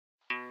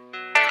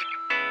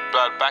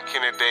Blood, back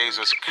in the days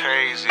was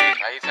crazy.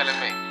 Are you telling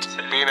me?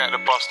 Being at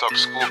the bus stop,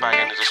 school bag,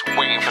 and just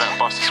waiting for that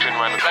bus to spin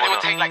around the corner. It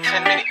would take like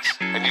 10 minutes.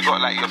 And you got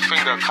like your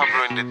finger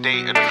covering the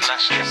date of the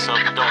flashes, so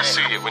you don't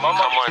see it when you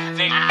come on.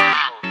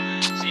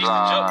 She used to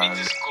drop me to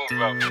school,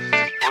 bro.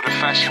 All the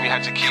fashion you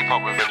had to keep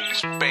up with, and you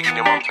just begging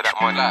your mum for that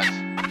money.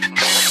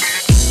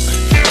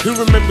 Who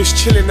remembers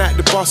chilling at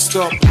the bus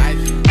stop?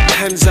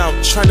 Hands out,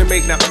 trying to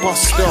make that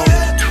bus stop.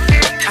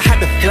 I had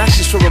the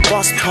flashes for a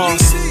bus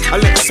pass. I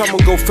let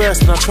someone go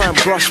first and I try and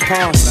brush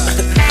past.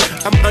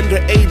 I'm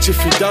underage if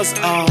he does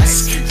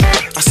ask.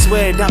 I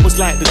swear that was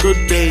like the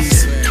good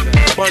days.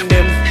 On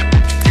them,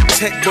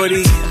 tech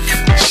body,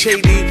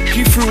 shady,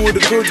 he threw all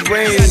the good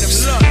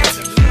waves.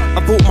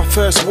 I bought my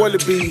first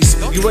wallabies.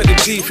 You weren't a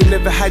G if you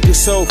never had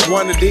yourself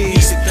one of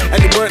these.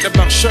 And it weren't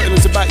about shirting, it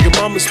was about your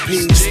mama's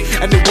piece.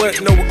 And there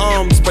weren't no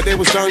arms, but there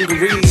was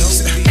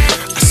dungarees.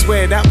 I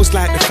swear that was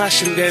like the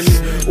fashion then.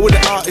 All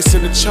the artists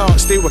in the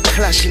charts, they were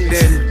clashing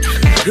then.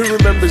 Who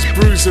remembers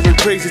Bruiser and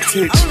Crazy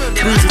Titch?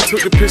 Bruiser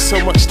took the piss so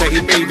much that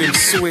he made him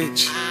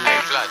switch. Hey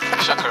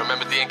Blood, Shaka,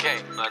 remember D&K?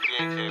 Nah,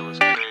 D&K was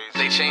crazy.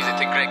 They changed it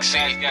to Greg C.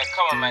 Guys,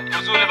 come on, man. It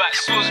was all about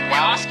sauce.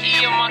 Wow. Ask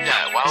your mother.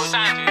 Why would you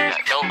do that?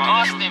 Don't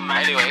ask him,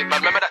 man. Anyway, but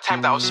remember that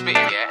time that I was spitting,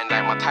 yeah, and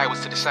like my tie was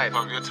to the side?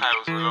 Oh, your tie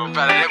was low.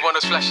 But everyone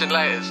was flashing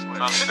lighters.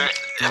 But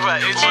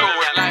in school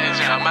with lighters,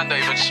 you know, man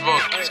don't even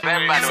smoke. It's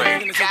bad, by the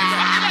way.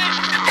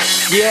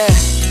 Yeah,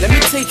 let me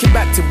take it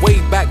back to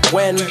way back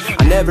when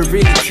I never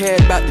really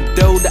cared about the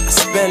dough that I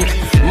spent.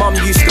 Mum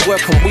used to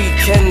work on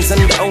weekends, and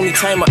the only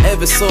time I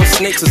ever saw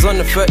snakes was on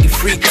the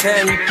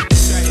 3310.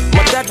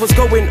 My dad was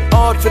going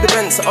hard for the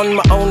rent, so on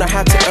my own I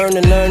had to earn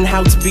and learn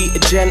how to be a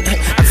gent.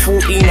 At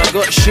 14 I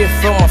got a shift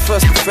from my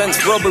first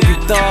offence, robbery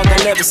dog. I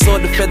never saw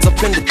the feds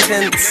up in the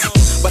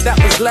tents. But that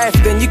was life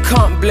then, you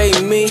can't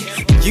blame me.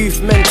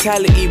 Youth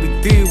mentality, we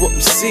do what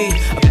we see.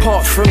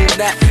 Apart from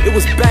that, it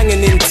was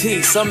banging in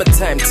tea.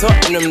 Summertime,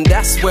 Tottenham,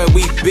 that's where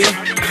we be.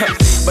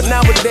 But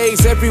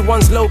nowadays,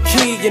 everyone's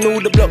low-key, and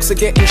all the blocks are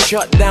getting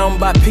shut down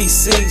by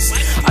PCs.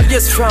 I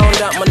just found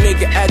out my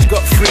nigga Adge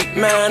got freak,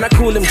 man. I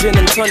call him gin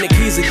and tonic,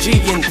 he's a G&T.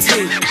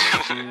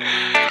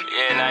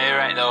 Yeah, nah, you're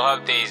right though.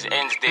 Hub days,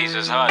 ends days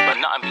was hard, but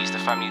nothing beats the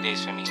family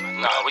days for me,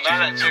 man. Nah, what you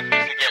that chick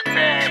used to get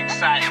very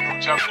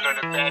excited, jumping on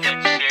the bed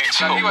and shit.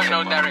 So he was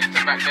no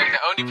director back then.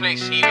 The only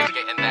place he was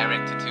getting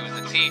directed to was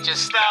the teacher's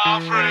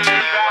staff room.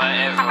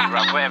 Whatever,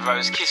 bro, whatever. It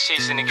was kids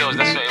chasing the girls,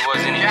 that's what it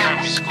was in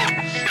primary school.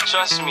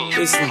 Trust me,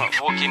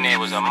 walking there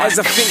was a as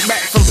I think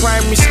back from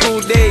primary school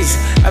days,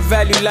 I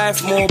value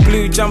life more.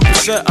 Blue jumper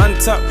shirt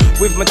untucked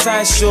with my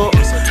tie short.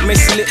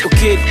 Messy little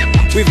kid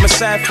with my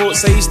side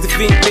thoughts. I used to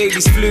think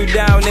babies flew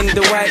down in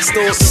the white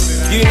stalks.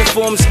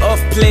 Uniforms off,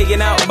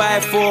 playing out by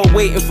 4,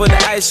 waiting for the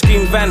ice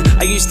cream van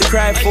I used to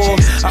cry for.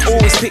 I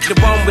always picked the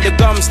one with the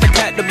gum stuck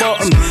at the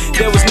bottom.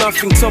 There was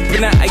nothing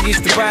topping that I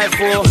used to buy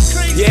for.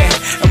 Yeah,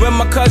 and when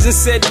my cousin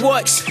said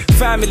watch,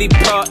 family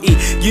party,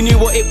 you knew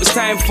what it was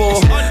time for.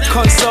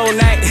 Console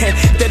night,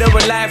 dead or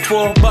alive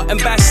for. Button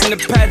bashing the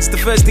pads, the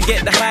first to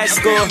get the high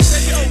score.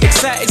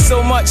 Excited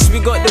so much, we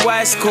got the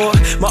wise score.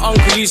 My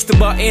uncle used to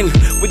butt in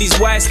with his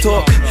wise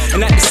talk,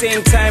 and at the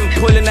same time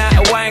pulling out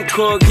a wine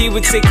cork. He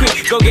would say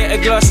quick, go get a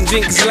glass and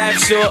drink, 'cause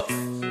life's short.